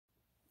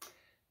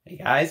Hey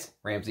guys,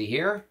 Ramsey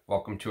here.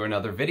 Welcome to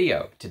another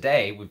video.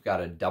 Today we've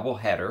got a double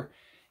header,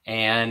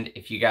 and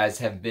if you guys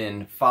have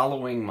been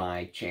following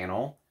my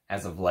channel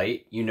as of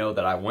late, you know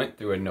that I went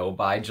through a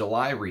no-buy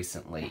July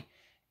recently,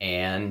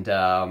 and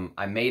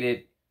I made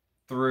it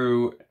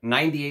through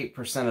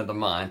 98% of the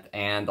month,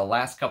 and the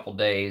last couple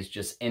days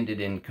just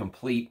ended in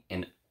complete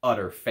and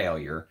utter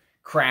failure,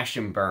 crash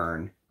and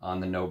burn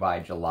on the no-buy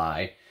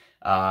July.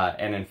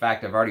 And in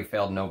fact, I've already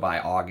failed no buy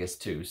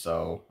August too,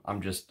 so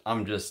I'm just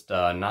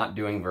not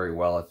doing very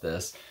well at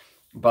this.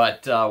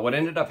 But what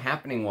ended up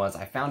happening was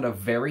I found a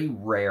very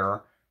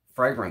rare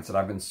fragrance that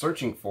I've been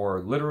searching for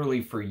literally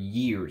for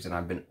years, and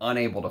I've been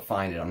unable to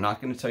find it. I'm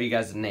not going to tell you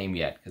guys the name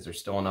yet because there's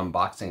still an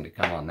unboxing to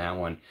come on that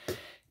one.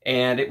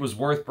 And it was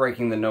worth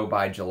breaking the no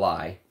buy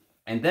July.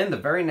 And then the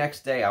very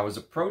next day, I was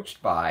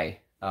approached by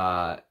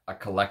a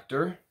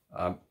collector,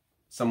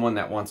 someone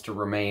that wants to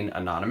remain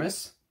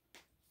anonymous.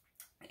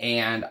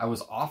 And I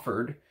was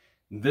offered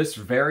this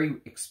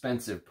very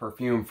expensive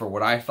perfume for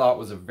what I thought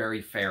was a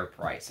very fair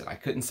price, and I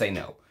couldn't say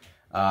no.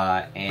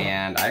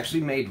 And I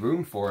actually made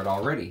room for it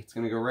already. It's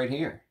going to go right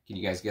here. Can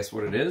you guys guess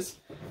what it is?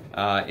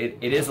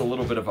 It is a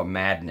little bit of a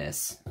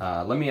madness.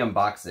 Let me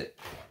unbox it.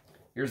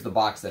 Here's the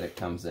box that it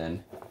comes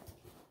in.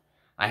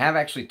 I have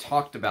actually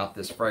talked about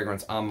this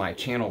fragrance on my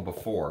channel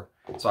before.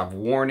 So I've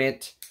worn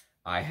it.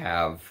 I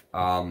have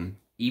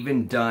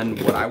even done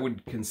what I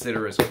would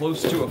consider as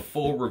close to a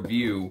full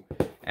review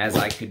as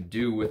I could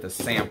do with a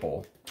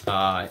sample.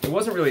 It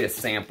wasn't really a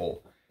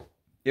sample.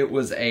 It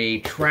was a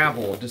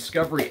travel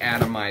discovery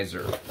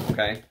atomizer,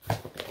 okay?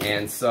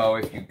 And so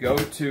if you go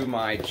to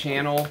my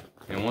channel,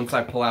 and once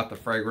I pull out the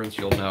fragrance,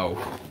 you'll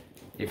know.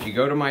 If you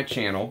go to my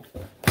channel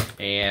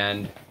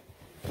and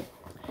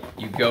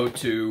you go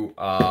to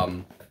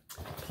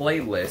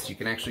playlist, you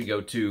can actually go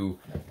to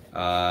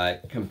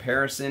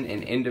comparison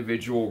and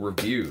individual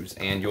reviews,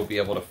 and you'll be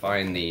able to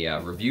find the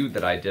review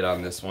that I did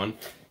on this one.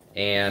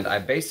 And I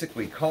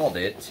basically called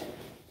it,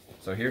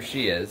 so here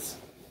she is.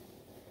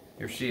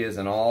 Here she is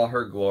in all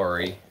her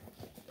glory.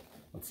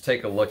 Let's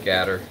take a look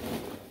at her.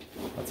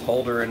 Let's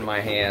hold her in my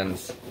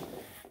hands.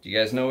 Do you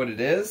guys know what it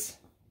is?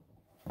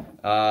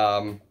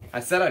 I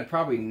said I'd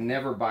probably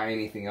never buy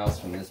anything else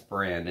from this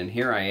brand, and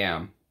here I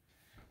am,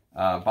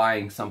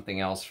 buying something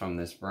else from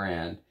this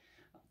brand.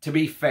 To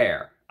be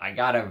fair, I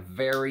got a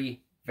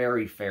very,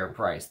 very fair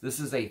price. This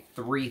is a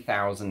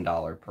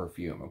 $3,000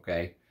 perfume,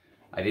 okay?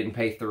 I didn't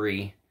pay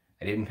 $3,000.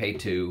 I didn't pay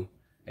 $2,000.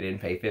 I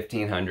didn't pay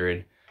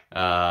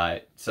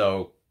 $1,500.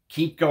 So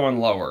keep going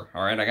lower,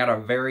 all right? I got a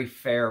very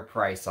fair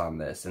price on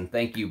this, and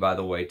thank you, by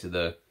the way, to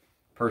the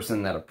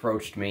person that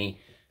approached me.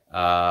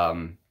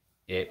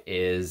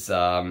 It's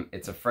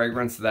a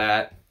fragrance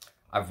that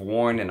I've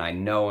worn, and I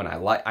know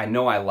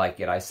I like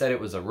it. I said it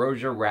was a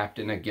Roja wrapped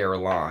in a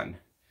guirlande,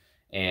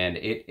 and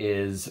it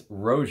is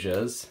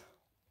Roja's.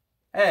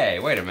 Hey,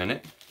 wait a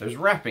minute. There's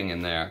wrapping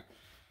in there.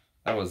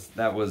 That was.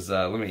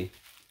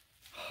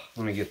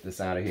 Let me get this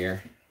out of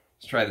here.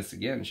 Let's try this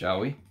again, shall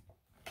we?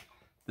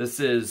 This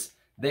is,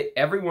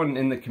 everyone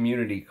in the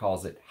community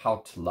calls it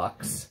Haute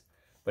Luxe,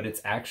 but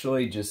it's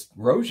actually just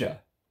Roja.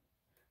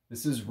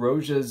 This is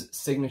Roja's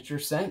signature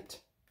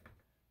scent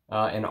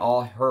in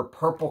all her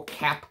purple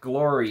cap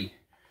glory.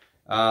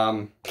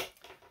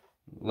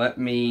 Let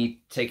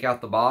me take out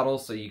the bottle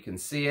so you can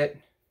see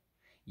it.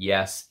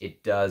 Yes,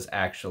 it does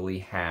actually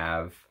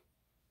have,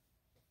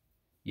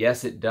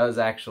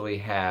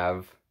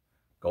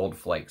 gold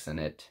flakes in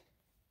it.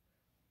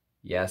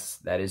 Yes,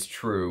 that is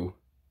true.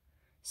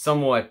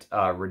 Somewhat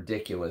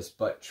ridiculous,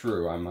 but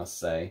true, I must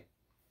say.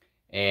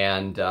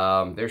 And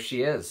there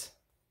she is.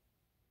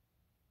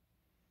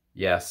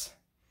 Yes.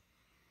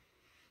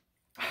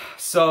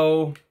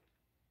 So,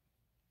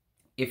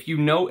 if you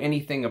know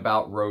anything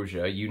about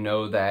Roja, you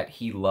know that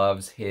he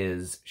loves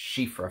his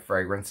Chypre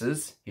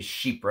fragrances, his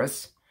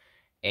Chypres.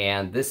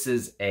 And this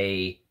is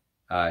a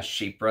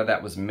Chypre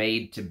that was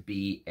made to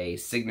be a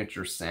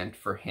signature scent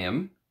for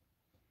him.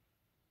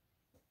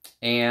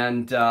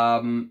 And,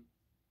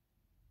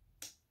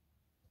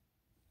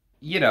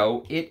 you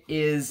know, it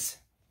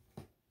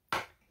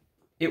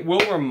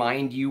will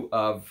remind you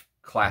of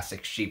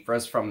classic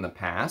Chypres from the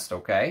past,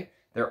 okay?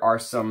 There are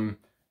some,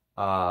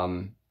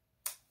 you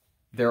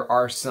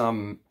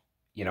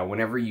know,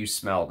 whenever you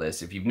smell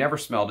this, if you've never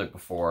smelled it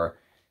before,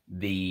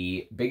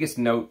 the biggest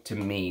note to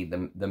me,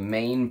 the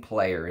main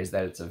player, is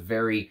that it's a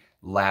very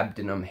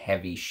labdanum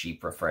heavy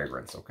Chypre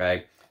fragrance,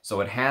 okay?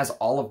 So it has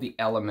all of the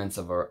elements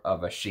of a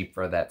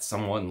Chypre that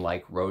someone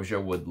like Roja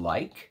would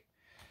like.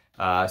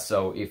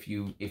 So if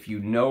you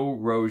know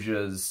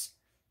Roja's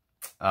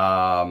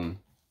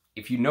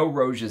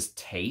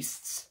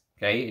tastes,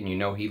 okay, and you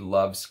know he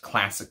loves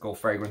classical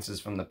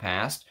fragrances from the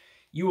past,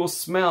 you will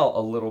smell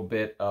a little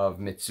bit of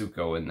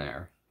Mitsuko in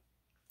there.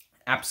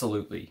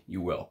 Absolutely,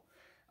 you will.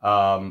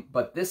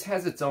 But this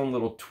has its own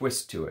little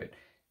twist to it.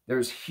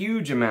 There's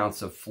huge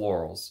amounts of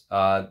florals.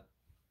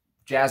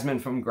 Jasmine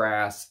from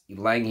grass,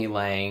 ylang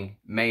ylang,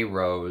 May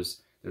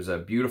rose. There's a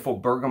beautiful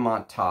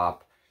bergamot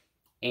top,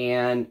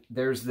 and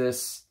there's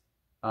this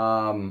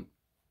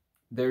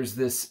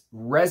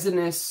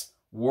resinous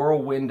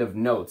whirlwind of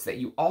notes that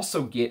you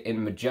also get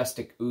in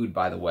Majestic Oud,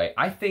 by the way.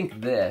 I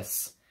think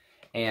this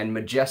and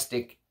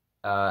Majestic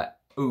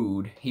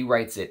Oud, he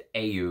writes it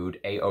Aoud,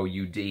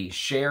 A-O-U-D,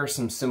 share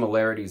some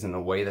similarities in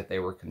the way that they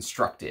were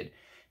constructed.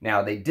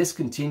 Now, they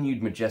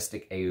discontinued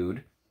Majestic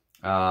Oud.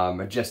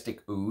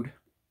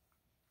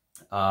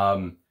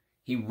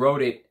 He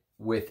wrote it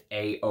with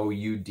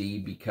A-O-U-D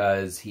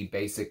because he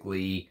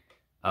basically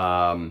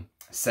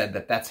said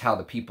that that's how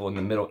the people in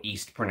the Middle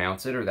East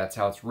pronounce it, or that's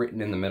how it's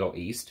written in the Middle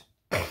East.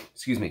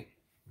 Excuse me.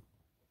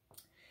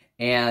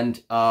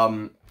 And,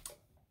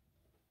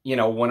 you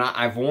know, when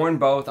I've worn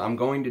both, I'm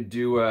going to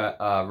do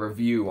a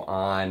review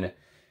on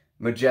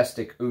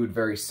Majestic Oud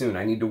very soon.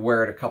 I need to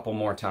wear it a couple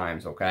more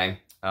times, okay?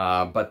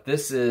 But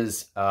this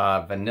is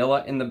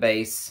vanilla in the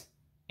base,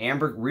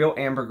 real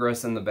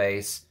ambergris in the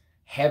base,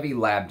 heavy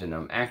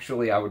labdanum.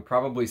 Actually, I would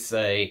probably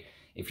say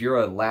if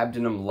you're a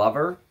labdanum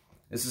lover,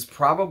 this is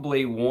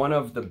probably one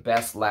of the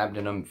best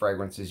labdanum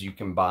fragrances you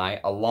can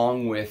buy,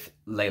 along with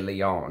Le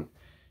Lion.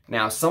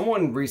 Now,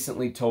 someone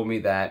recently told me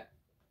that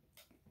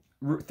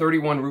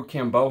 31 Rue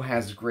Cambon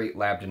has great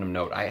labdanum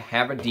note. I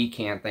have a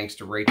decant, thanks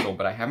to Rachel,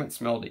 but I haven't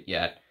smelled it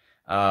yet.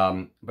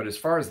 But as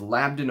far as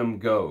labdanum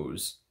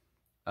goes,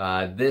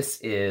 this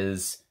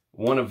is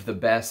one of the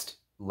best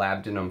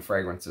labdanum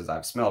fragrances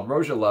I've smelled.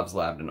 Roja loves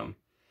labdanum.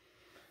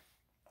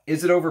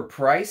 Is it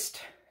overpriced?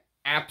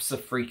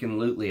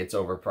 Abso-freaking-lutely it's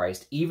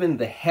overpriced. Even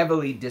the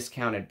heavily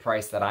discounted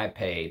price that I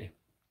paid,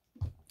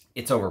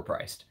 it's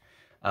overpriced.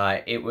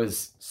 It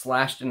was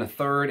slashed in a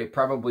third. It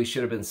probably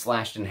should have been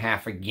slashed in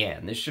half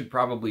again. This should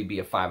probably be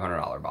a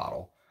 $500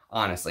 bottle,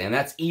 honestly. And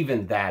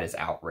that is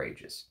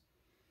outrageous.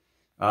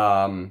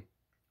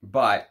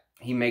 But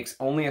he makes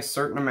only a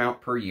certain amount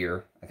per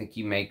year. I think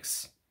he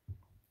makes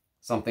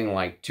something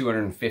like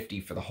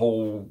 250 for the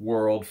whole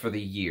world for the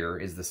year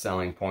is the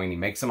selling point. He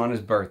makes them on his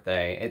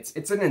birthday.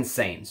 It's an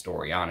insane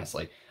story,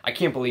 honestly. I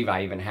can't believe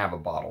I even have a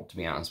bottle, to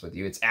be honest with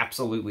you. It's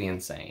absolutely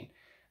insane.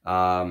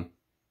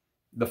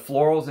 The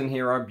florals in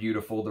here are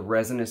beautiful. The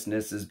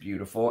resinousness is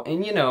beautiful.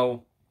 And, you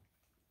know,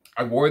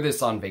 I wore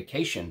this on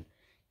vacation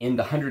in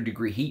the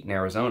 100-degree heat in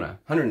Arizona,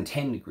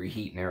 110-degree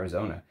heat in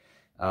Arizona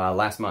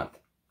last month,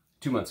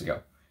 2 months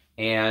ago.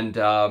 And,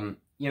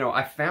 you know,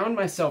 I found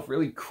myself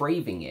really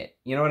craving it.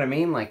 You know what I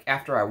mean? Like,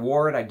 after I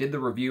wore it, I did the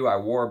review, I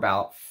wore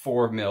about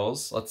 4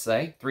 mils, let's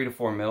say, 3 to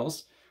 4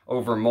 mils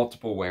over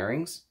multiple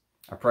wearings.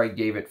 I probably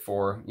gave it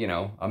for, you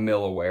know, a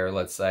mil a wear,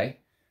 let's say.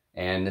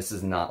 And this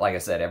is not, like I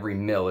said, every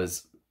mil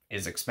is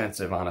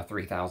expensive on a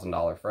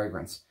 $3,000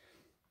 fragrance.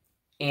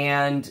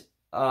 And,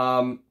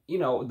 you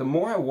know, the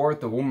more I wore it,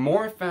 the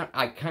more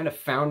I kind of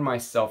found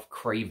myself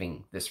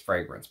craving this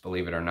fragrance,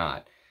 believe it or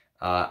not.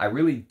 I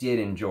really did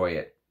enjoy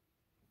it.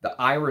 The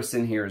iris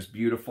in here is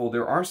beautiful.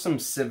 There are some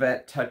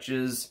civet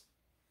touches.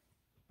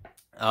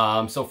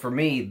 So for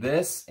me,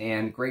 this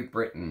and Great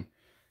Britain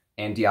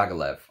and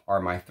Diaghilev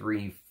are my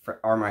three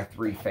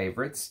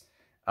favorites.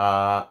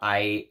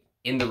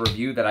 In the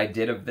review that I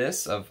did of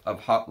this, of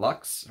Hot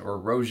Luxe, or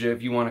Roja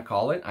if you want to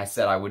call it, I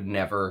said I would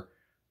never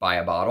buy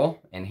a bottle,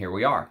 and here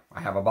we are.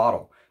 I have a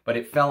bottle. But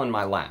it fell in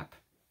my lap.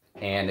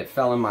 And it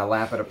fell in my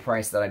lap at a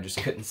price that I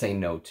just couldn't say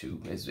no to,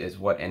 is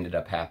what ended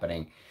up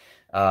happening.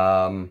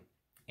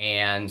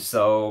 And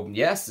so,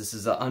 yes, this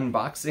is an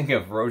unboxing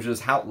of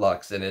Roja's Hot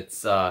Luxe, and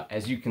it's,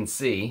 as you can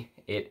see,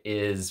 it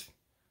is,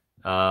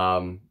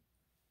 you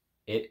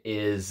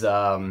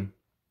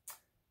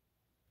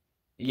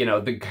know,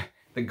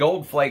 the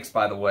gold flakes,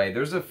 by the way.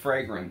 There's a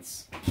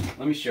fragrance.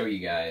 Let me show you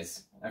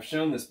guys. I've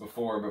shown this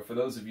before, but for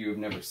those of you who have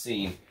never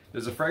seen,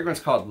 there's a fragrance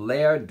called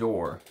L'air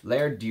d'Or.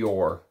 L'air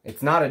d'Or.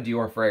 It's not a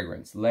Dior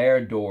fragrance.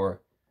 L'air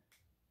d'Or.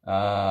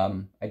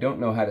 I don't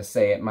know how to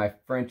say it. My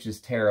French is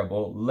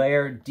terrible.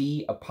 L'air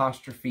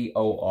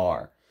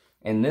D''O''R.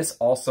 And this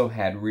also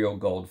had real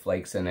gold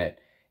flakes in it.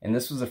 And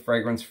this was a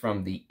fragrance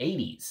from the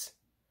 80s.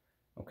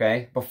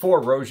 Okay?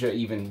 Before Roja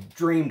even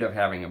dreamed of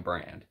having a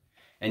brand.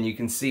 And you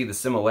can see the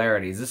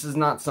similarities. This is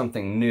not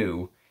something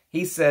new.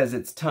 He says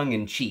it's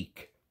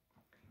tongue-in-cheek.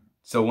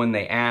 So when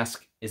they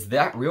ask, is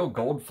that real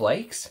gold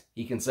flakes?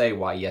 He can say,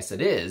 why, yes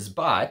it is,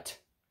 but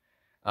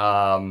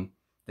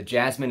the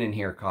jasmine in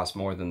here costs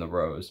more than the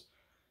rose.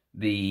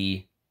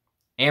 The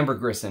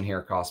ambergris in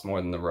here costs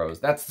more than the rose.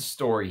 That's the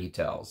story he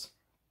tells.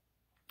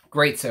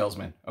 Great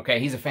salesman. Okay,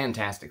 he's a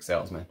fantastic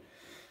salesman.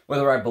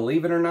 Whether I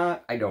believe it or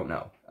not, I don't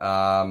know.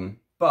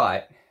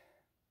 But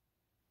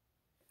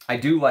I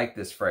do like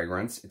this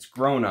fragrance. It's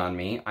grown on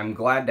me. I'm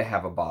glad to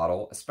have a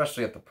bottle,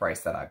 especially at the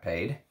price that I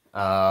paid.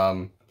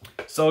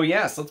 So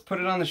yes, let's put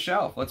it on the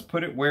shelf. Let's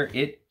put it where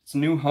its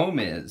new home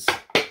is.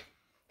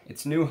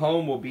 Its new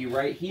home will be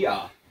right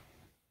here.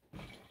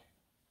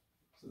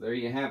 So there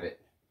you have it.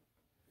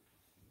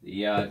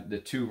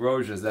 The two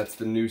Rojas, that's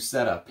the new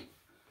setup.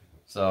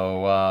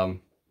 So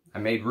I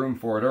made room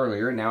for it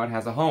earlier, now it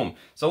has a home.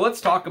 So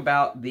let's talk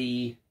about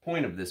the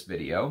point of this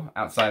video,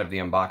 outside of the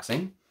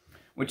unboxing,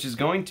 which is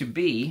going to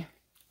be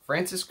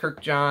Francis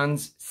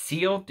Kurkdjian's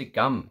Ciel de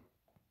Gomme.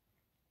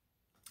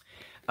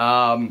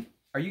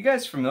 are you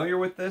guys familiar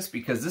with this?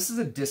 Because this is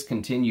a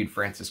discontinued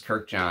Francis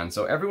Kurkdjian.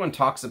 So everyone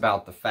talks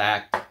about the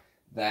fact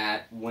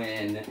that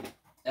when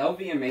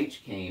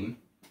LVMH came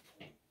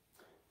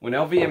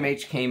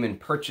and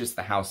purchased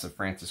the house of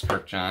Francis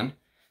Kurkdjian,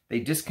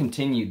 they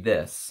discontinued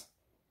this.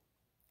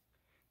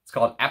 It's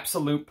called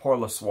Absolute Pour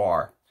le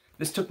Soir.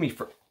 This took me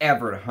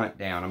forever to hunt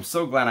down. I'm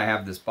so glad I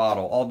have this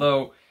bottle,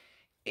 although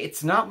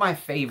it's not my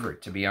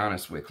favorite, to be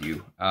honest with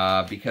you,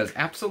 because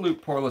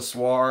Absolute Pour le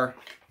Soir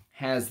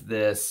has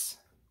this...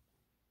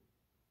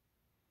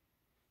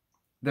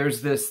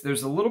 There's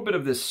a little bit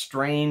of this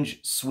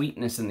strange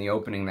sweetness in the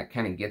opening that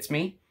kind of gets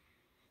me.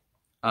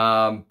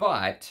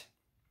 But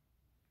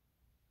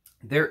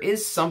there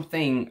is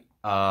something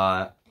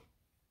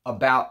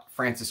about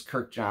Francis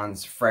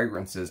Kurkdjian's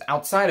fragrances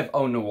outside of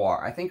Eau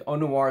Noire. I think Eau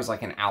Noire is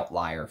like an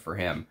outlier for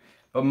him.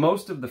 But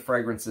most of the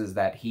fragrances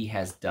that he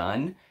has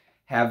done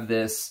have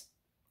this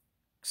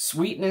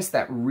sweetness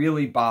that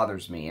really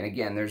bothers me. And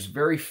again, there's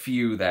very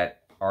few that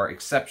are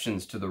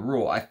exceptions to the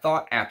rule. I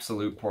thought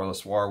Absolute Pour le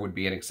Soir would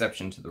be an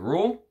exception to the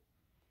rule,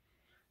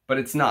 but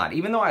it's not.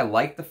 Even though I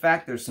like the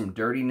fact there's some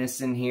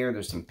dirtiness in here,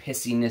 there's some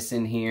pissiness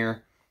in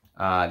here,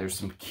 there's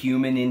some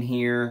cumin in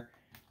here,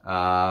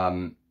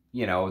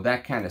 you know,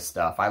 that kind of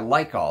stuff. I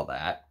like all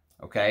that,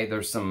 okay?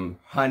 There's some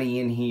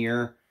honey in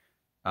here.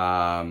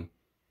 There's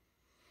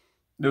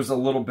a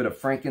little bit of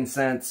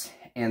frankincense,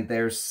 and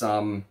there's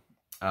some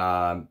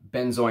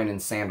benzoin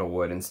and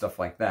sandalwood and stuff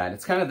like that.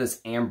 It's kind of this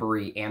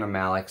ambery,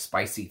 animalic,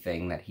 spicy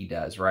thing that he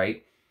does,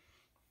 right?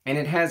 And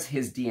it has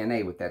his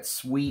DNA with that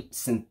sweet,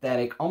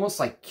 synthetic, almost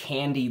like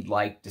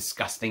candied-like,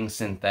 disgusting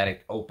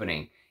synthetic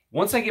opening.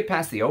 Once I get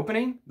past the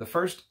opening, the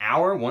first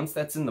hour, once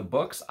that's in the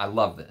books, I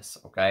love this,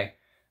 okay?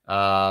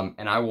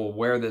 And I will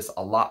wear this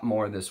a lot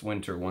more this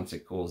winter once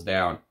it cools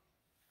down.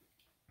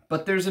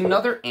 But there's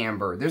another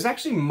amber. There's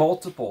actually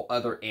multiple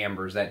other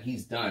ambers that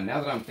he's done,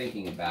 now that I'm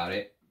thinking about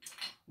it.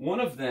 One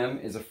of them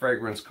is a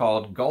fragrance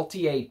called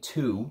Gaultier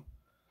 2.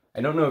 I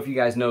don't know if you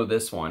guys know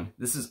this one.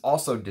 This is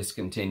also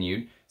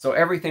discontinued. So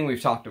everything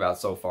we've talked about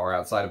so far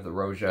outside of the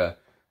Roja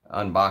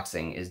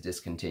unboxing is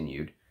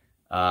discontinued.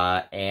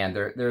 And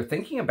they're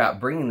thinking about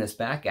bringing this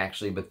back,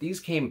 actually, but these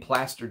came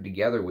plastered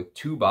together with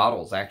 2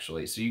 bottles,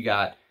 actually. So you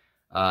got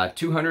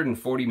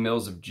 240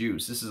 mils of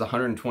juice. This is a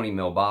 120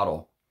 mil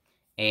bottle.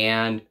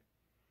 And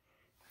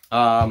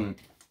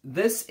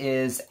this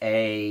is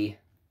a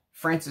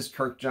Francis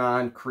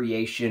Kurkdjian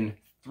creation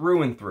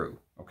through and through,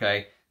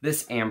 okay?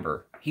 This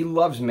amber. He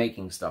loves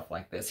making stuff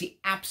like this. He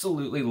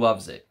absolutely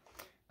loves it.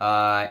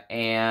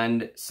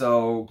 And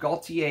so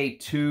Gaultier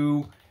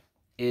 2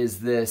 is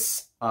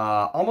this,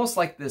 almost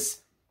like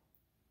this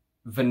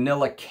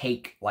vanilla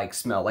cake-like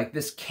smell, like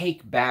this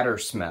cake batter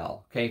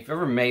smell, okay? If you've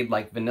ever made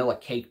like vanilla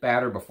cake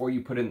batter before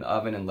you put it in the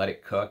oven and let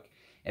it cook,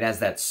 it has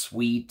that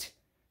sweet,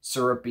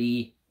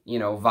 syrupy, you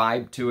know,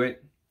 vibe to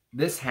it.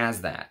 This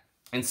has that.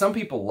 And some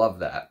people love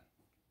that.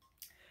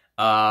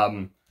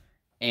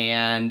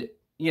 And,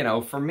 you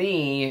know, for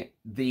me,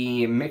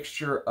 the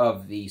mixture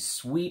of the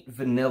sweet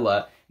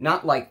vanilla,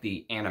 not like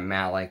the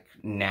animalic,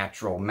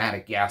 natural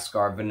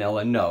Madagascar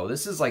vanilla, no.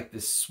 This is like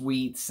this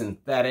sweet,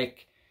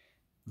 synthetic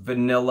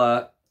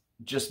vanilla,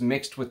 just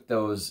mixed with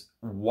those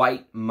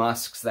white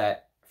musks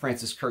that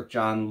Francis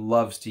Kurkdjian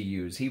loves to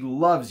use. He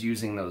loves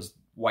using those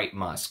white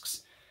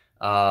musks.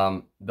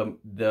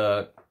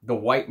 The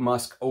white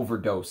musk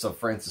overdose of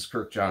Francis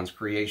Kurkdjian's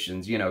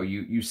creations. You know,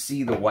 you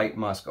see the white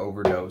musk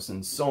overdose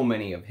in so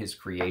many of his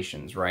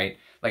creations, right?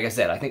 Like I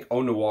said, I think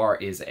Eau Noire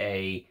is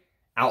a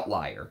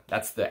outlier.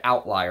 That's the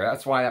outlier.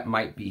 That's why that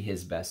might be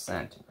his best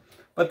scent.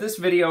 But this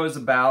video is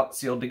about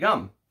Ciel de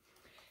Gum.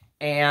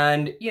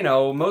 And, you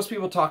know, most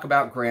people talk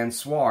about Grand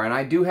Soir, and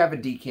I do have a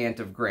decant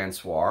of Grand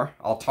Soir.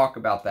 I'll talk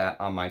about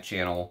that on my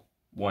channel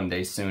one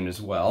day soon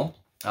as well.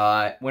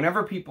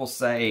 Whenever people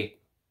say,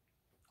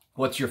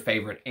 what's your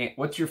favorite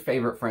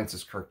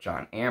Francis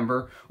Kurkdjian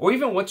amber? Or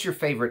even what's your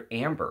favorite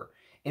amber?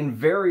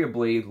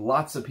 Invariably,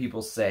 lots of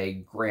people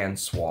say Grand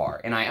Soir,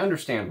 and I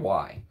understand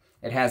why.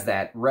 It has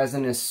that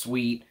resinous,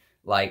 sweet,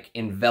 like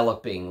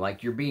enveloping,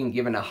 like you're being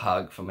given a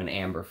hug from an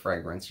amber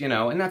fragrance, you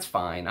know, and that's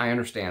fine. I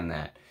understand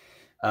that.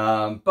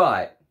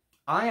 But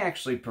I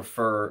actually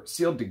prefer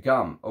Ciel de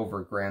Gum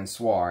over Grand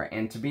Soir,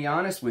 and to be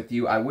honest with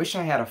you, I wish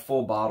I had a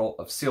full bottle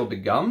of Ciel de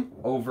Gum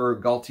over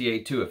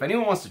Gaultier 2. If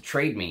anyone wants to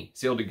trade me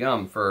Ciel de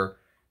Gum for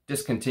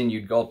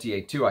discontinued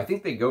Gaultier 2, I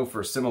think they go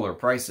for similar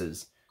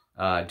prices.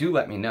 Do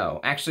let me know.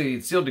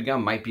 Actually, Ciel de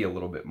Gum might be a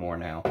little bit more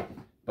now,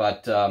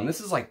 but this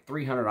is like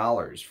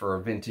 $300 for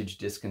a vintage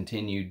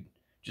discontinued,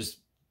 just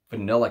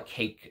vanilla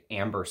cake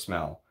amber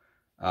smell.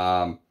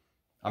 I'm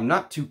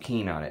not too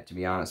keen on it, to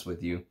be honest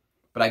with you.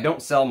 But I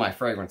don't sell my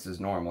fragrances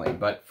normally.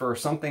 But for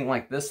something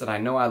like this that I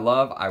know I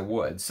love, I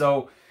would.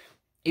 So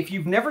if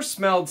you've never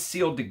smelled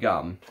Ciel de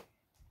Gum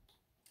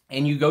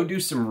and you go do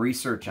some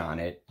research on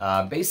it,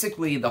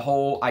 basically the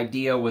whole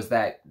idea was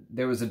that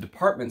there was a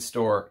department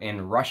store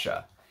in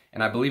Russia.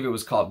 And I believe it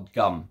was called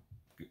Gum.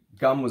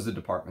 Gum was the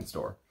department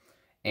store.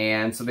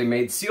 And so they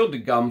made Ciel de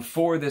Gum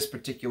for this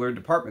particular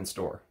department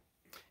store.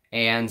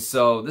 And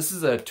so this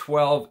is a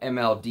 12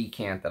 ml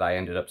decant that I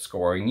ended up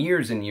scoring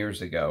years and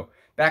years ago,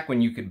 back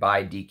when you could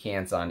buy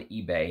decants on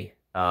eBay.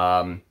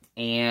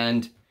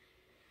 And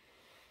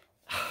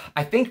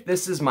I think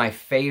this is my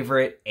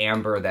favorite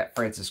amber that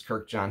Francis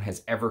Kurkdjian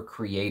has ever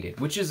created,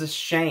 which is a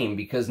shame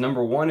because,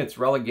 number one, it's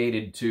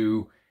relegated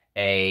to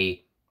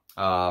a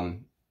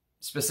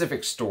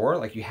specific store.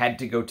 Like, you had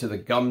to go to the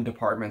gum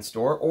department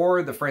store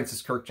or the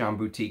Francis Kurkdjian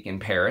boutique in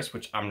Paris,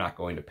 which I'm not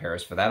going to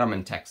Paris for that. I'm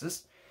in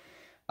Texas.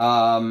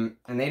 And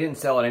they didn't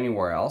sell it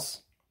anywhere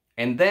else.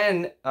 And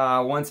then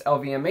once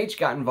LVMH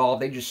got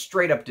involved, they just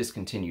straight up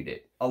discontinued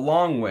it,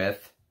 along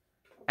with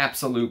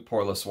Absolute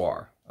Pour Le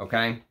Soir,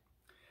 okay?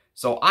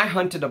 So I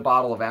hunted a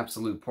bottle of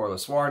Absolute Pour Le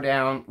Soir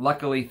down.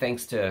 Luckily,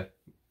 thanks to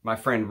my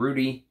friend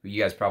Rudy, who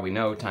you guys probably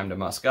know, Time to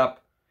Musk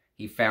Up,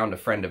 he found a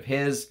friend of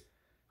his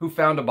who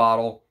found a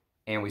bottle,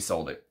 and we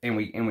sold it. And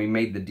we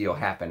made the deal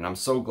happen. And I'm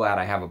so glad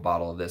I have a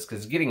bottle of this, because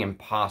it's getting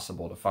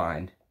impossible to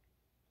find.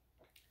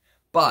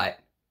 But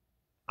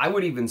I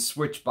would even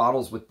switch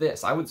bottles with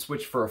this. I would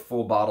switch for a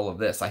full bottle of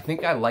this. I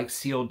think I like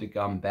Ciel de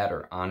Gum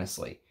better,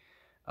 honestly.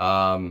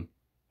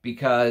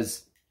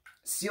 Because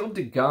Ciel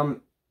de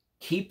Gum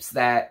keeps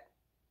the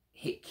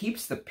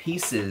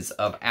pieces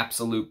of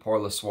Absolute Pour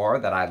Le Soir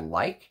that I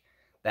like.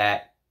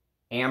 That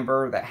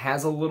amber that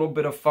has a little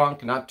bit of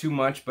funk, not too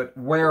much, but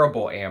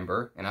wearable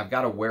amber. And I've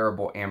got a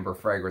wearable amber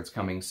fragrance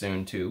coming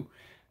soon too.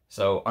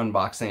 So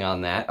unboxing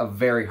on that.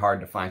 Very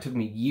hard to find. It took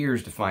me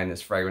years to find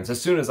this fragrance. As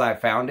soon as I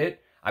found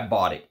it, I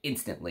bought it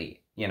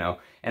instantly, you know.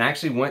 And I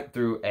actually went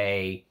through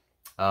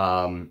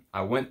an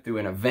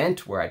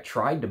event where I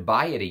tried to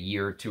buy it a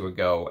year or two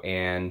ago,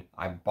 and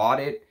I bought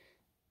it.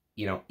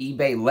 You know,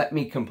 eBay let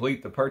me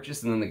complete the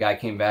purchase, and then the guy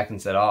came back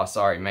and said, "Oh,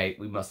 sorry, mate,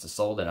 we must have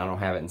sold it. I don't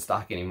have it in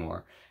stock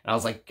anymore." And I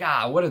was like,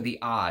 God, what are the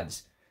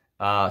odds?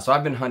 So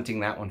I've been hunting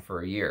that one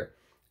for a year.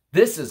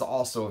 This is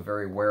also a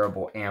very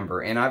wearable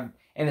amber,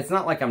 and it's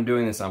not like I'm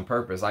doing this on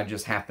purpose. I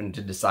just happened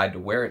to decide to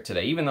wear it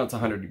today. Even though it's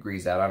 100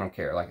 degrees out, I don't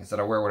care. Like I said,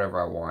 I wear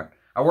whatever I want.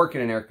 I work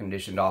in an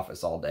air-conditioned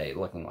office all day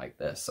looking like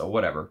this, so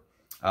whatever.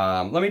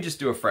 Let me just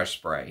do a fresh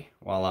spray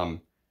while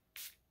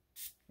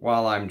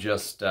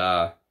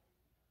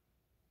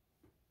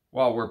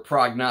we're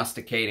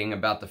prognosticating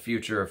about the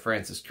future of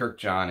Francis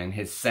Kurkdjian and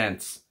his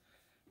scents.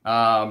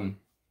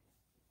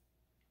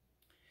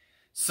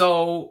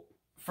 So,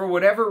 for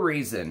whatever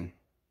reason,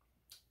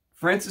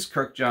 Francis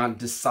Kurkdjian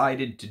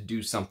decided to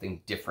do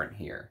something different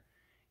here.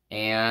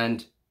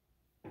 And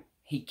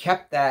he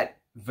kept that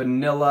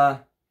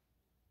vanilla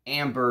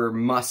amber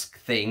musk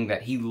thing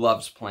that he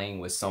loves playing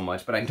with so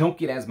much, but I don't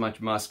get as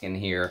much musk in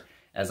here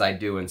as I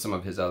do in some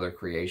of his other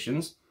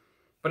creations.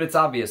 But it's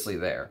obviously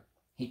there.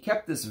 He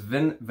kept this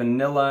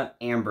vanilla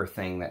amber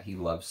thing that he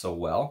loves so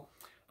well.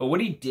 But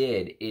what he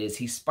did is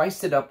he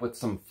spiced it up with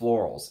some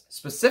florals,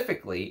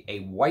 specifically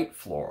a white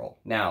floral.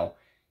 Now,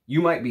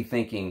 you might be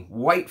thinking,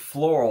 white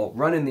floral,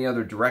 run in the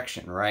other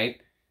direction, right?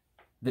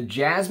 The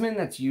jasmine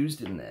that's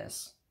used in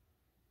this,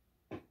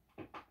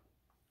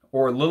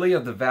 or lily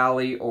of the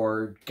valley,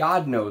 or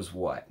God knows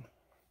what,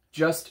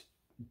 just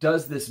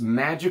does this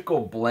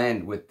magical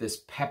blend with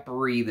this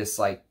peppery, this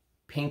like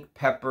pink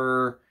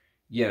pepper,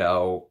 you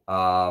know,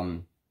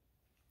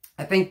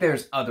 I think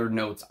there's other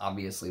notes,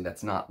 obviously,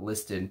 that's not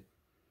listed.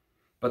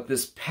 But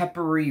this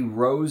peppery,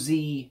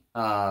 rosy,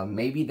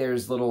 maybe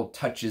there's little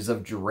touches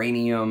of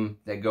geranium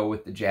that go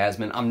with the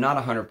jasmine. I'm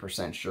not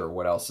 100% sure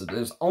what else.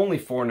 There's only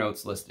 4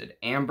 notes listed.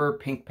 Amber,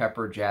 pink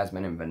pepper,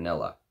 jasmine, and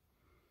vanilla.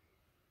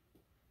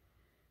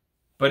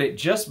 But it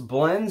just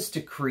blends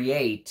to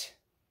create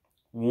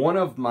one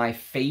of my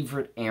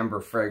favorite amber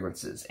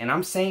fragrances. And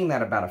I'm saying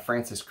that about a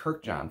Francis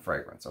Kurkdjian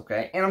fragrance,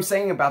 okay? And I'm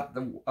saying about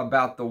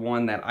the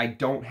one that I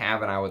don't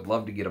have and I would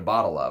love to get a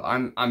bottle of.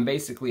 I'm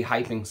basically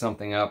hyping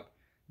something up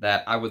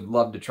that I would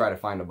love to try to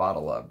find a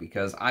bottle of,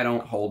 because I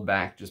don't hold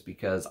back just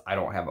because I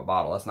don't have a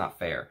bottle. That's not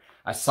fair.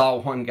 I saw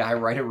one guy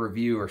write a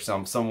review or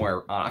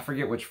somewhere, I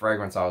forget which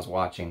fragrance I was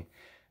watching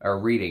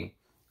or reading,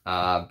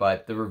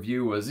 but the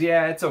review was,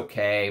 yeah, it's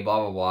okay,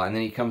 blah, blah, blah. And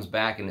then he comes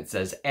back and it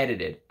says,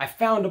 edited. I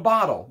found a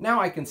bottle. Now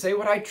I can say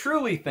what I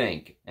truly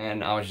think.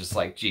 And I was just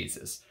like,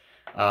 Jesus,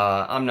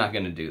 I'm not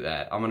going to do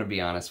that. I'm going to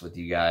be honest with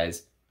you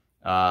guys.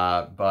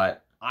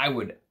 But I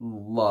would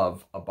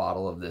love a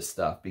bottle of this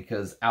stuff,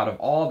 because out of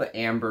all the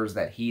ambers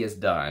that he has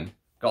done,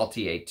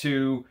 Gaultier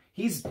 2,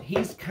 he's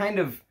kind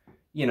of,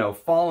 you know,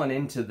 fallen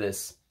into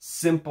this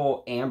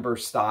simple amber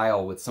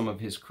style with some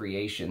of his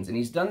creations. And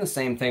he's done the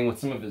same thing with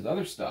some of his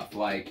other stuff,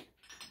 like,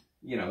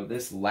 you know,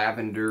 this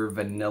lavender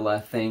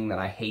vanilla thing that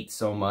I hate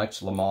so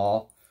much,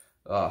 Lamal.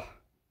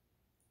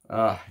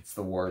 It's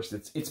the worst.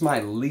 It's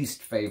my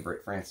least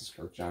favorite Francis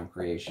Kurkdjian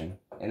creation,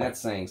 and that's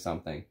saying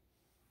something.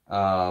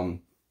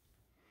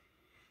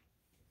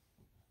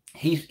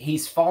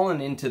 He's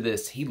fallen into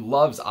this. He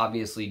loves,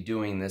 obviously,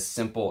 doing this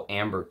simple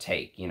amber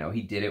take. You know,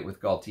 he did it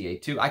with Gaultier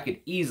 2. I could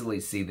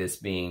easily see this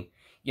being,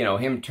 you know,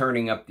 him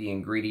turning up the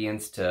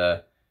ingredients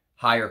to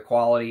higher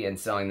quality and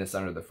selling this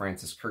under the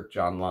Francis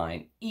Kurkdjian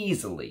line.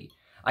 Easily.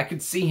 I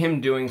could see him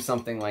doing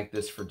something like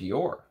this for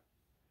Dior.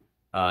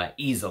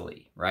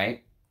 Easily,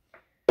 right?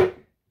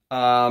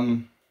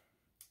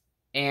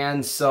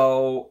 And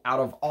so, out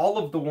of all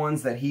of the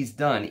ones that he's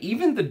done,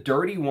 even the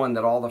dirty one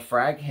that all the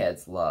frag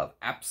heads love,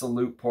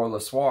 Absolute Pour Le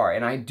Soir,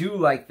 and I do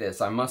like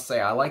this, I must say,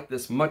 I like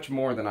this much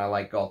more than I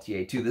like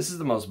Gaultier too. This is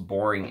the most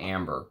boring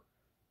amber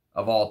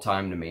of all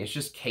time to me. It's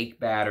just cake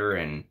batter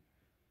and,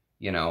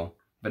 you know,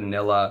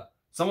 vanilla.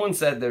 Someone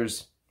said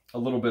there's a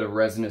little bit of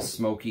resinous,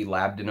 smoky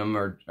labdanum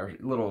or a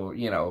little,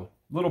 you know,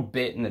 little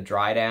bit in the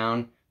dry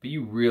down, but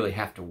you really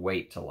have to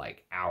wait till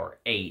like hour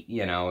 8,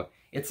 you know.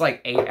 It's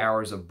like 8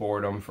 hours of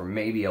boredom for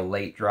maybe a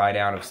late dry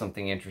down of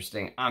something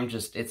interesting.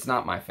 It's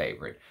not my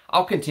favorite.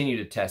 I'll continue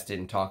to test it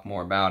and talk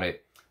more about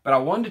it. But I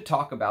wanted to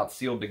talk about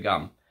Ciel de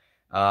Gum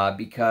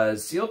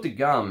because Ciel de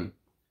Gum,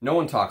 no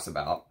one talks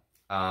about.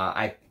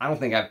 I don't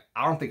think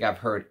I've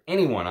heard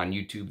anyone on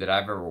YouTube that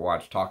I've ever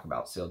watched talk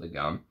about Ciel de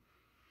Gum.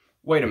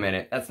 Wait a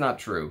minute, that's not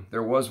true.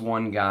 There was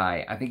one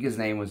guy, I think his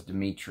name was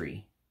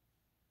Dimitri.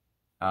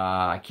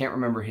 I can't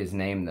remember his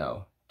name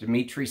though.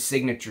 Dimitri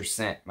Signature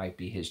Scent might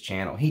be his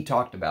channel. He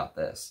talked about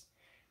this.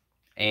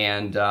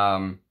 And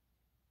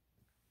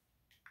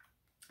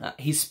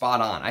he's spot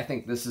on. I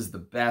think this is the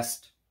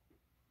best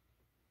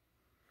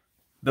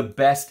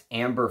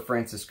amber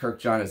Francis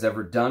Kurkdjian has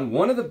ever done.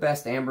 One of the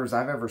best ambers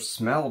I've ever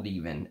smelled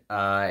even.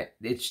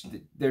 There's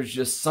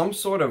just some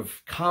sort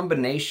of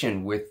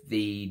combination with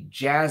the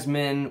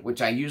jasmine,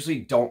 which I usually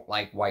don't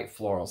like white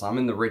florals. I'm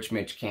in the Rich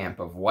Mitch camp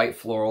of white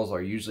florals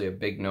are usually a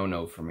big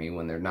no-no for me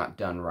when they're not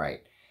done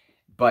right.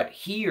 But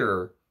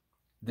here,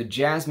 the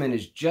jasmine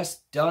is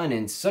just done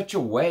in such a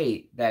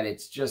way that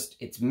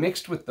it's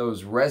mixed with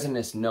those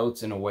resinous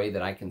notes in a way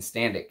that I can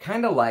stand it.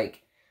 Kind of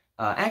like,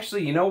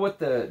 actually, you know what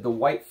the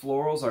white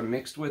florals are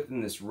mixed with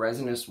in this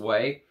resinous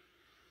way?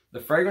 The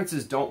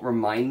fragrances don't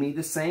remind me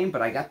the same,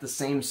 but I got the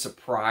same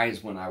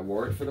surprise when I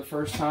wore it for the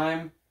first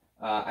time.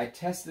 I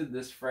tested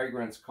this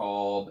fragrance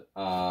called,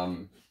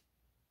 I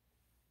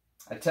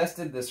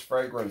tested this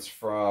fragrance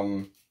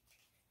from,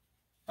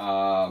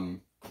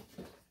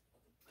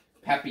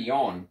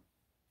 Papillon,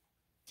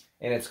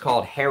 and it's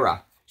called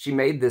Hera. She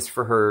made this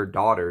for her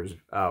daughter's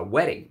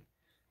wedding,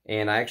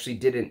 and I actually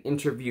did an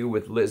interview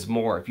with Liz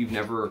Moore. If you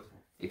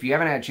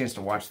haven't had a chance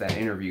to watch that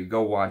interview,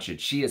 go watch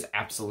it. She is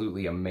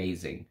absolutely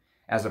amazing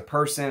as a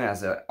person,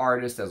 as an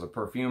artist, as a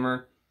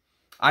perfumer.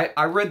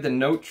 I read the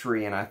note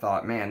tree and I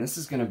thought, man, this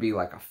is going to be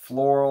like a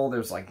floral.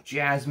 There's like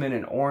jasmine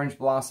and orange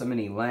blossom and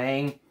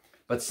ylang,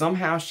 but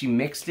somehow she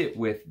mixed it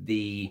with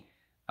the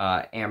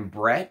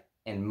ambrette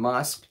and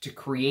musk to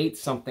create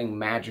something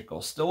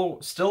magical. Still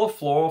a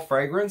floral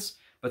fragrance,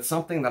 but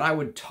something that I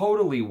would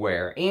totally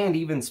wear and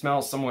even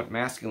smell somewhat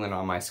masculine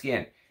on my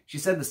skin. She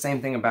said the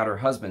same thing about her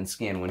husband's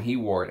skin when he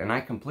wore it, and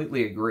I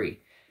completely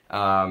agree.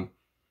 Ciel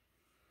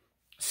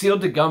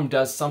de Gum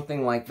does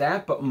something like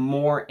that, but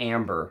more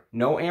amber.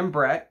 No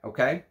ambrette,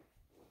 okay?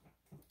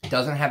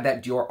 Doesn't have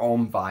that Dior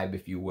Homme vibe,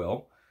 if you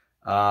will.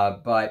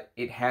 But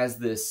it has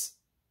this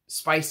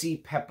spicy,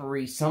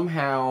 peppery,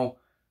 somehow...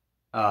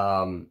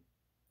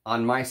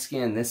 on my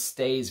skin, this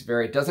stays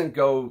it doesn't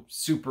go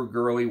super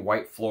girly,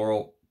 white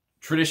floral,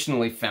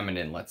 traditionally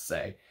feminine, let's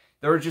say.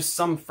 There are just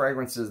some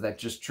fragrances that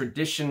just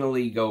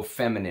traditionally go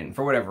feminine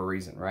for whatever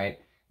reason, right?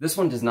 This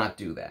one does not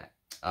do that,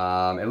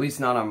 at least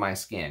not on my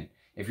skin.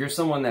 If you're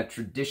someone that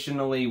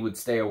traditionally would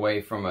stay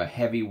away from a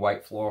heavy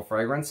white floral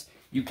fragrance,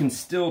 you can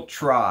still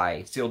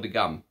try Ciel de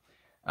Gum.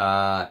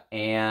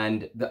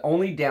 And the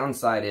only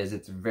downside is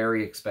it's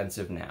very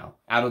expensive now,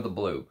 out of the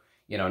blue.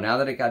 You know, now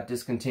that it got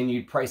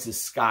discontinued, prices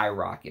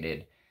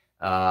skyrocketed.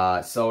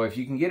 So if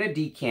you can get a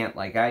decant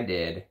like I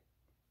did,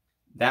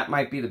 that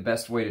might be the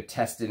best way to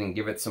test it and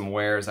give it some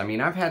wears. I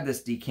mean, I've had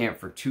this decant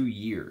for 2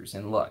 years,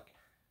 and look.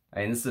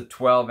 I mean, this is a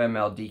 12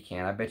 ml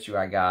decant. I bet you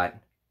I got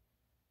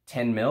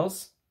 10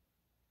 mils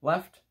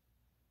left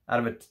out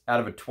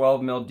of a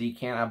 12 ml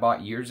decant I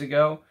bought years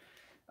ago.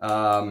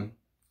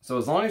 So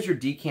as long as your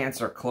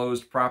decants are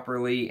closed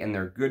properly and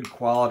they're good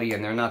quality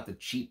and they're not the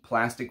cheap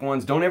plastic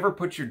ones, don't ever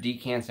put your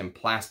decants in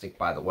plastic,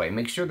 by the way.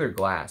 Make sure they're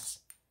glass.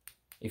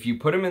 If you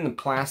put them in the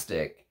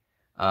plastic,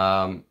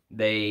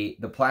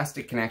 the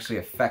plastic can actually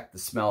affect the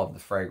smell of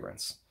the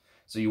fragrance.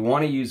 So you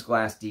want to use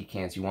glass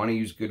decants. You want to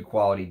use good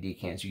quality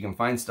decants. You can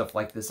find stuff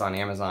like this on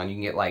Amazon. You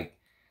can get like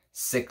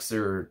 6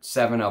 or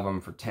 7 of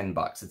them for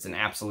 $10. It's an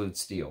absolute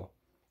steal.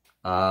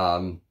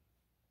 That's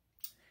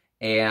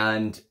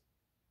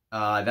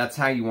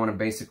how you want to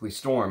basically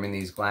store them in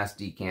these glass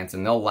decants,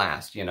 and they'll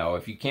last. You know,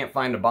 if you can't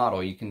find a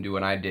bottle, you can do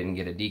what I did and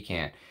get a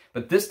decant.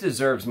 But this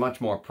deserves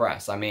much more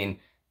press. I mean,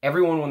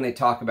 everyone, when they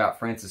talk about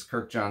Francis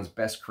Kurkdjian's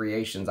best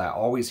creations, I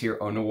always hear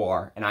Eau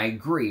Noir, and I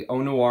agree,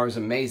 Eau Noir is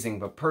amazing,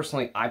 but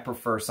personally, I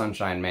prefer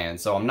Sunshine Man,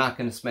 so I'm not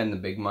going to spend the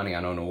big money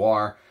on Eau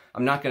Noir.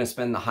 I'm not going to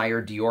spend the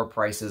higher Dior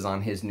prices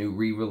on his new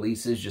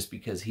re-releases just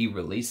because he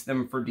released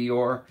them for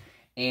Dior.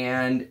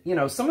 And, you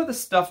know, some of the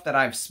stuff that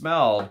I've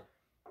smelled,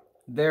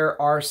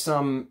 there are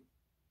some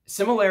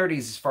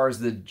similarities as far as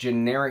the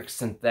generic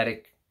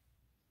synthetic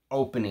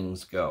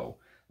openings go.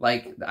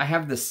 Like, I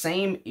have the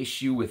same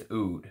issue with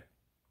Oud.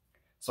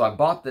 So I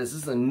bought this.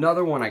 This is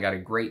another one I got a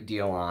great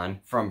deal on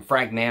from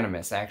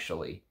Fragnanimous,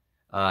 actually.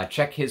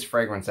 check his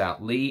fragrance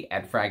out. Lee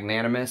at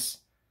Fragnanimous.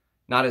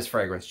 Not his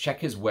fragrance. Check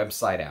his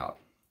website out.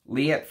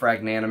 Lee at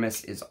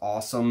Fragnanimous is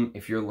awesome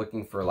if you're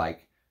looking for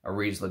like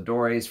Aries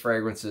Ladores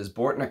fragrances,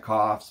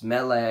 Bortnikoffs,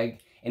 Meleg,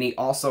 and he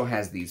also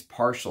has these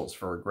partials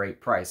for a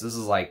great price. This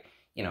is like,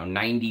 you know,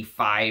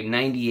 95,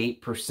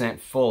 98%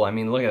 full. I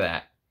mean, look at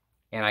that.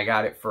 And I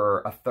got it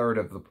for a third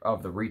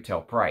of the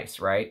retail price,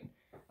 right?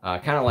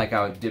 Kind of like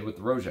I did with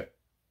the Roja.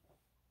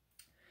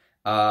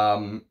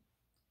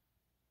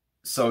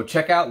 So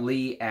check out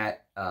Lee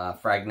at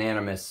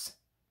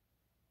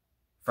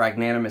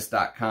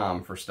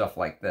Fragnanimous.com for stuff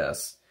like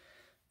this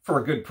for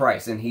a good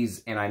price.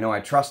 And I know I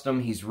trust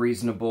him. He's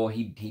reasonable.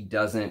 He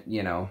doesn't,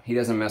 you know, he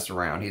doesn't mess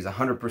around. He's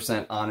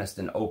 100% honest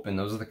and open.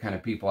 Those are the kind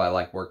of people I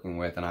like working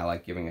with and I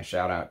like giving a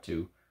shout out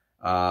to.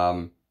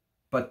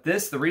 But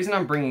the reason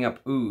I'm bringing up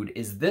Oud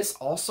is this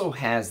also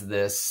has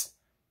this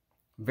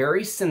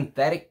very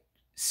synthetic,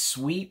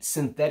 sweet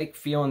synthetic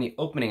feel in the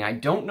opening. I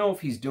don't know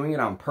if he's doing it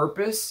on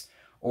purpose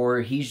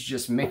or he's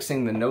just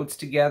mixing the notes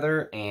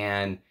together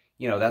and,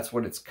 you know, that's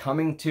what it's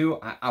coming to.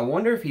 I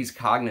wonder if he's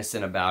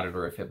cognizant about it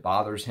or if it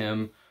bothers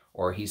him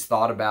or he's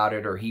thought about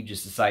it or he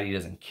just decided he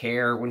doesn't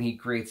care when he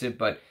creates it.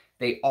 But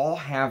they all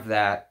have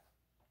that,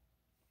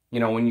 you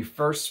know, when you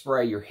first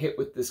spray, you're hit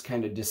with this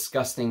kind of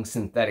disgusting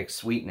synthetic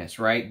sweetness,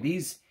 right?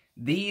 These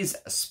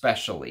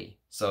especially.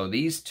 So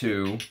these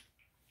two,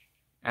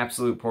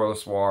 Absolute Pour Le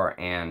Soir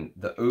and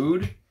the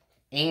Oud,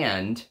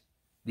 and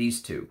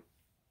these two,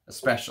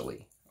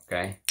 especially,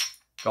 okay?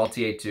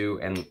 Gaultier 2,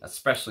 and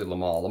especially Le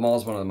Male. Le Male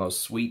is one of the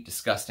most sweet,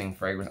 disgusting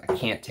fragrances. I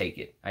can't take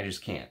it. I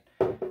just can't.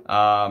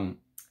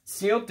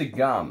 Ciel de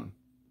Gomme.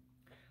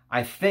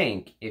 I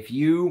think if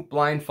you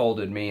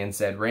blindfolded me and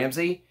said,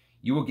 Ramsey,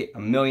 you will get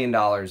 $1 million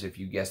if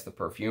you guess the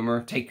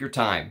perfumer. Take your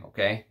time,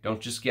 okay?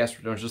 Don't just guess.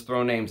 Don't just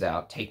throw names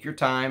out. Take your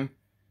time.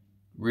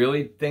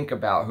 Really think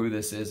about who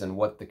this is and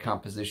what the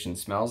composition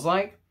smells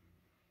like.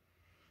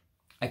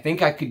 I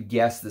think I could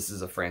guess this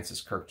is a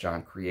Francis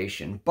Kurkdjian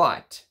creation,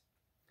 but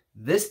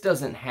this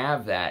doesn't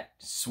have that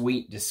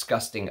sweet,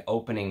 disgusting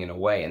opening in a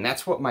way, and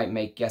that's what might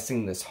make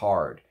guessing this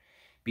hard,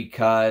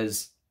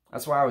 because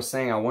that's why I was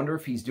saying I wonder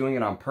if he's doing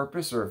it on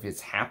purpose or if it's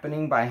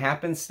happening by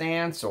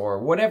happenstance or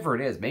whatever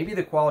it is. Maybe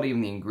the quality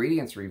of the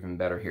ingredients are even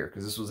better here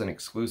because this was an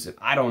exclusive.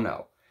 I don't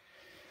know.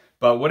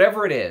 But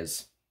whatever it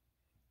is,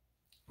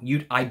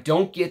 I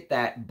don't get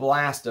that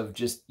blast of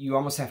just, you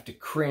almost have to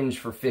cringe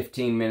for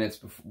 15 minutes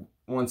before,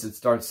 once it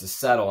starts to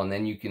settle and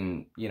then you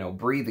can, you know,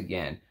 breathe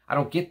again. I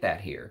don't get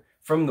that here.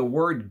 From the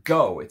word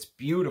go, it's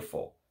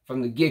beautiful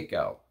from the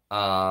get-go.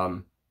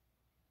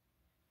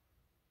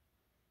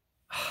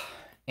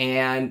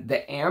 And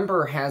the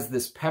amber has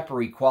this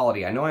peppery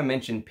quality. I know I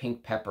mentioned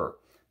pink pepper,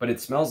 but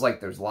it smells like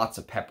there's lots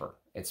of pepper.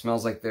 It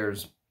smells like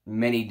there's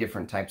many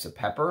different types of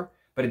pepper,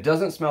 but it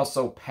doesn't smell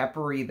so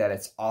peppery that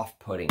it's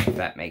off-putting, if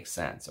that makes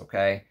sense,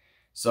 okay?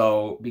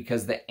 So,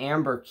 because the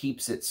amber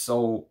keeps it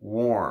so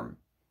warm,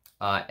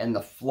 and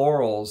the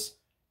florals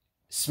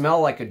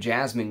smell like a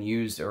jasmine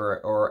used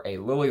or a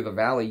lily of the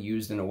valley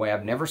used in a way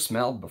I've never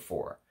smelled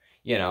before,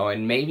 you know,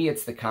 and maybe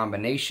it's the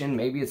combination,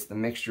 maybe it's the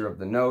mixture of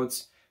the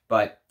notes,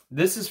 but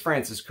this is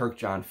Francis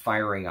Kurkdjian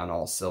firing on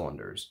all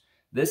cylinders.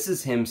 This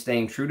is him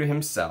staying true to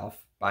himself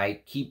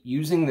by keep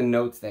using the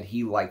notes that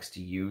he likes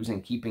to use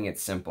and keeping it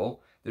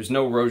simple. There's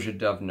no Roja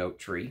Dove note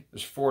tree.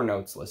 There's 4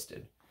 notes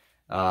listed.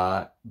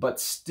 But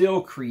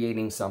still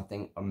creating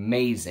something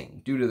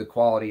amazing due to the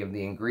quality of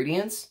the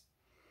ingredients.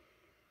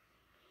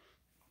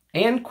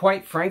 And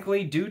quite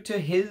frankly, due to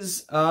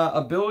his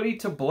ability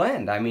to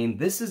blend. I mean,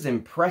 this is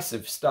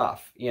impressive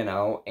stuff, you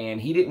know, and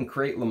he didn't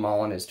create Le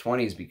Male in his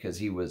 20s because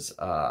he was,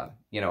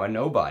 you know, a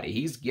nobody.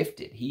 He's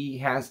gifted. He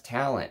has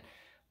talent.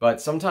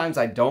 But sometimes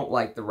I don't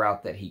like the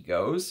route that he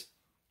goes.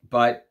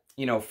 But,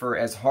 you know, for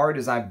as hard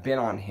as I've been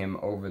on him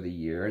over the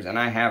years, and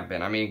I have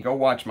been, I mean, go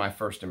watch my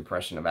first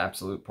impression of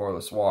Absolute Pour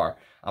Le Soir.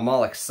 I'm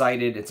all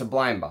excited. It's a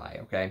blind buy,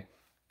 okay?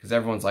 Because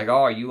everyone's like,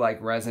 oh, you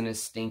like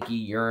resinous, stinky,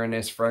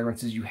 urinous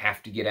fragrances? You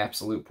have to get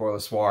Absolute Pour Le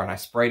Soir. And I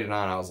sprayed it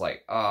on. I was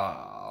like,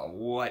 oh,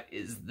 what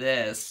is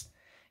this?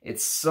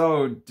 It's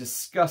so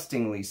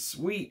disgustingly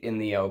sweet in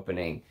the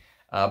opening.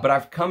 But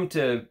I've come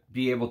to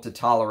be able to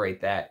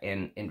tolerate that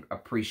and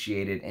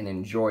appreciate it and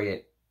enjoy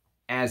it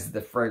as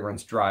the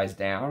fragrance dries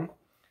down.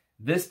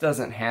 This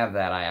doesn't have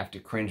that. I have to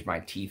cringe my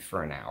teeth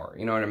for an hour.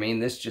 You know what I mean?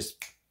 This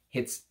just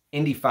hits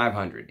Indy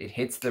 500. It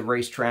hits the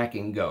racetrack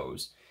and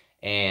goes.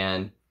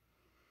 And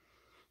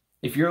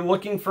if you're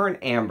looking for an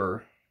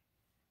amber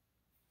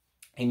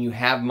and you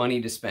have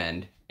money to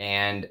spend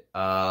and,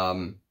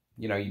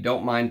 you know, you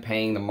don't mind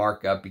paying the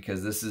markup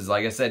because this is,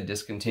 like I said,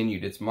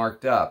 discontinued. It's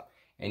marked up.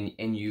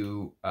 And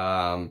you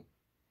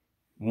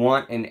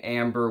want an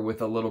amber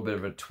with a little bit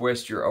of a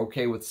twist, you're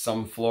okay with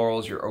some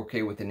florals, you're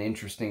okay with an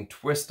interesting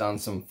twist on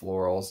some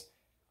florals,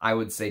 I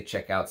would say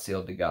check out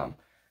Ciel de Gomme.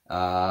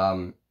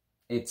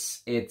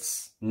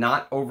 It's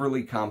not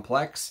overly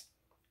complex,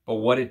 but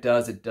what it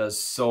does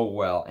so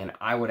well, and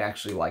I would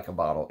actually like a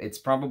bottle. It's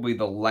probably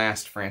the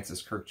last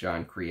Francis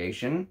Kurkdjian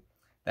creation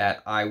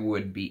that I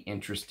would be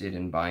interested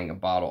in buying a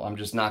bottle. I'm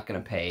just not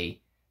going to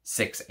pay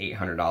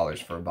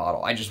 $600-800 for a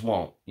bottle. I just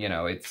won't. You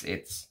know,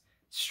 it's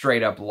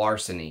straight up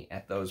larceny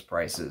at those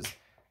prices.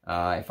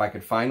 If I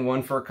could find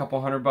one for a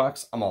couple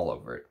 $100, I'm all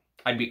over it.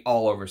 I'd be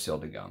all over Ciel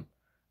de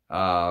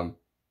Gum.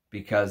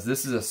 Because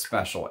this is a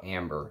special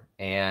amber,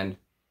 and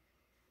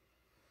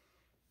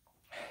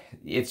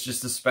it's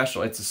just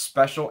it's a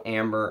special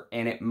amber,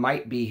 and it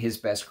might be his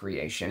best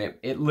creation.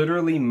 It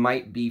literally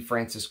might be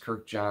Francis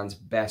Kurkdjian's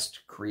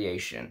best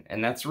creation,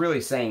 and that's really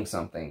saying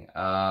something.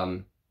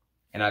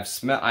 And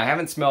I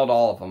haven't smelled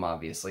all of them,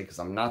 obviously, because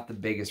I'm not the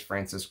biggest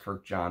Francis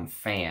Kurkdjian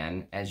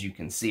fan. As you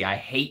can see, I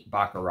hate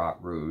Baccarat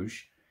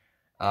Rouge.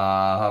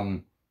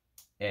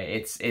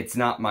 It's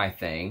not my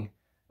thing.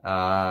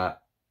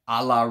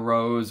 A la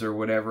Rose or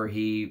whatever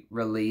he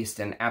released,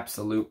 and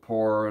Absolute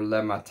pour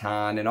Le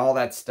Matin, and all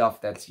that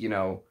stuff that's, you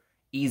know,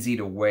 easy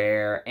to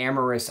wear.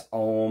 Amorous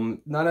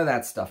Homme, none of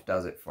that stuff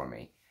does it for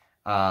me.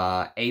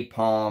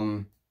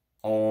 Apom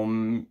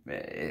Homme,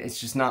 it's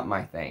just not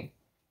my thing.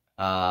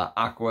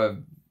 Aqua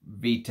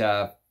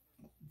Vita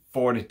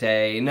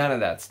Forte, none of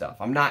that stuff.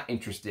 I'm not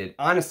interested.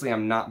 Honestly,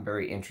 I'm not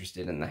very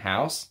interested in the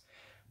house,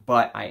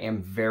 but I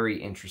am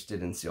very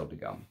interested in Ciel de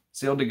Gum.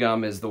 Ciel de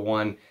Gum is the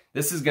one.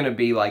 This is going to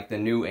be like the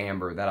new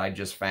amber that I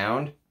just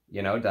found,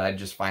 you know, that I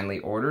just finally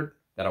ordered.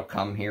 That'll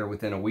come here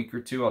within a week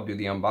or two. I'll do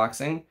the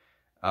unboxing.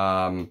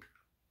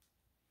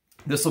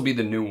 This will be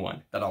the new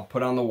one that I'll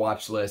put on the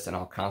watch list, and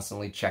I'll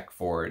constantly check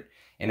for it.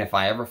 And if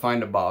I ever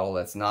find a bottle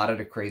that's not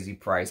at a crazy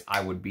price,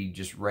 I would be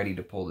just ready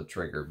to pull the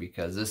trigger,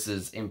 because this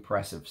is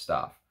impressive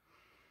stuff.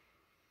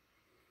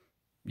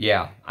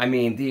 Yeah, I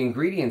mean, the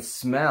ingredients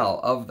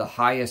smell of the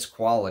highest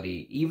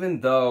quality,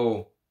 even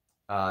though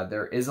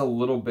there is a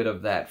little bit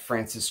of that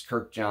Francis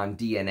Kurkdjian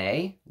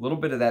DNA, a little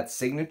bit of that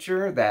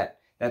signature, that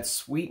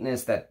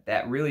sweetness,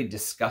 that really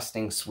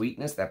disgusting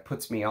sweetness that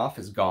puts me off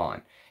is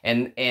gone.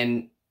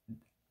 And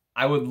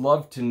I would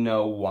love to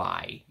know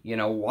why. You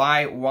know,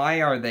 why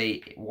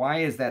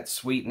is that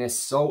sweetness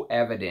so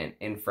evident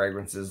in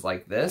fragrances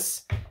like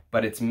this,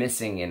 but it's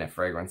missing in a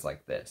fragrance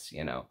like this,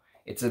 you know?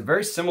 It's a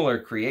very similar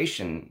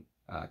creation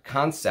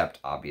concept,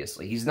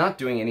 obviously. He's not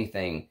doing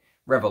anything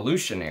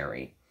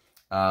revolutionary.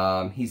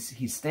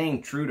 He's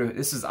staying true to,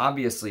 this is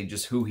obviously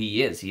just who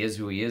he is. He is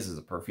who he is as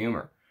a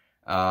perfumer.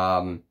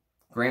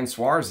 Grand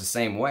Soir is the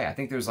same way. I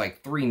think there's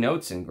like 3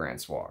 notes in Grand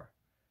Soir.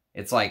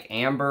 It's like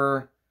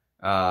amber,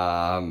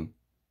 labdanum,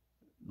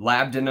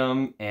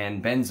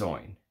 and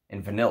benzoin,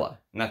 and vanilla,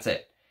 and that's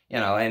it. You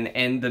know,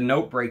 and the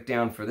note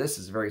breakdown for this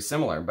is very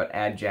similar, but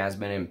add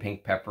jasmine and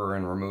pink pepper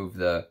and remove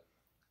the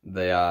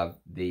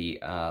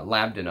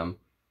labdanum.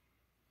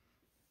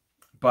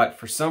 But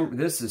for some,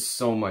 this is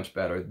so much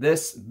better.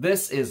 This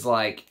is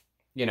like,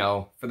 you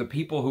know, for the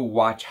people who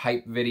watch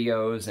hype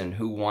videos and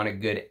who want a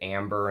good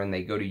amber, and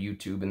they go to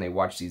YouTube and they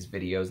watch these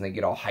videos and they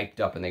get all hyped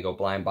up and they go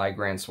blind buy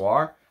Grand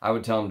Soir, I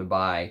would tell them to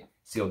buy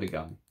Ciel de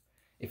Gum.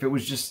 If it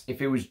was just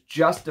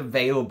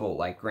available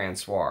like Grand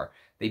Soir,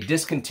 they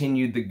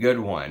discontinued the good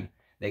one.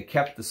 They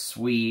kept the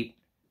sweet,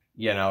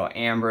 you know,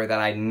 amber that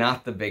I'm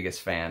not the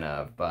biggest fan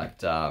of.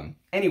 But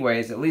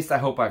anyways, at least I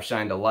hope I've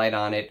shined a light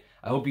on it.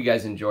 I hope you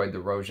guys enjoyed the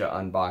Roja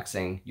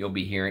unboxing. You'll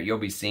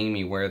be seeing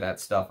me wear that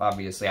stuff.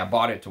 Obviously, I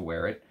bought it to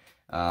wear it.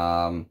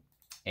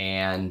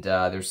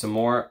 There's some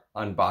more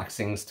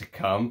unboxings to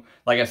come.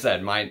 Like I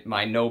said, my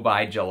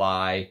no-buy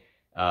July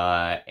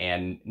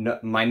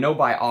my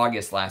no-buy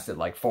August lasted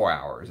like 4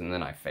 hours, and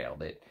then I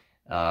failed it.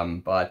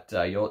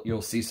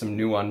 You'll see some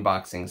new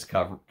unboxings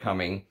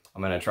coming.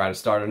 I'm going to try to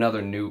start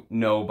another new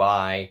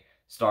no-buy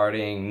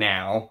starting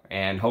now,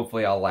 and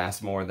hopefully I'll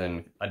last more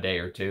than a day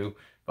or two.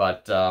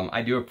 But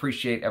I do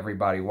appreciate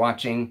everybody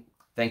watching.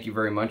 Thank you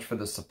very much for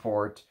the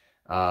support.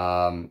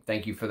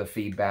 Thank you for the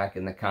feedback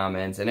and the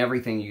comments and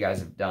everything you guys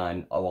have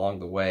done along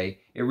the way.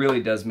 It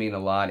really does mean a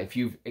lot. If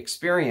you've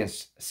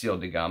experienced Ciel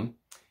de Gum,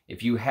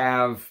 if you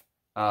have,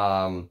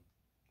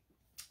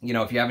 you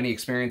know, if you have any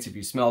experience, if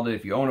you smelled it,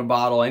 if you own a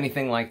bottle,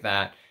 anything like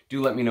that, do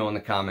let me know in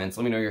the comments.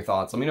 Let me know your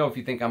thoughts. Let me know if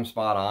you think I'm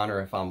spot on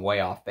or if I'm way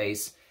off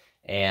base.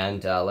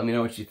 And let me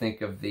know what you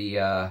think of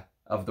the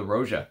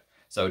Roja.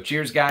 So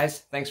cheers, guys.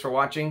 Thanks for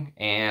watching,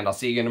 and I'll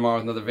see you again tomorrow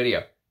with another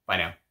video. Bye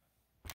now.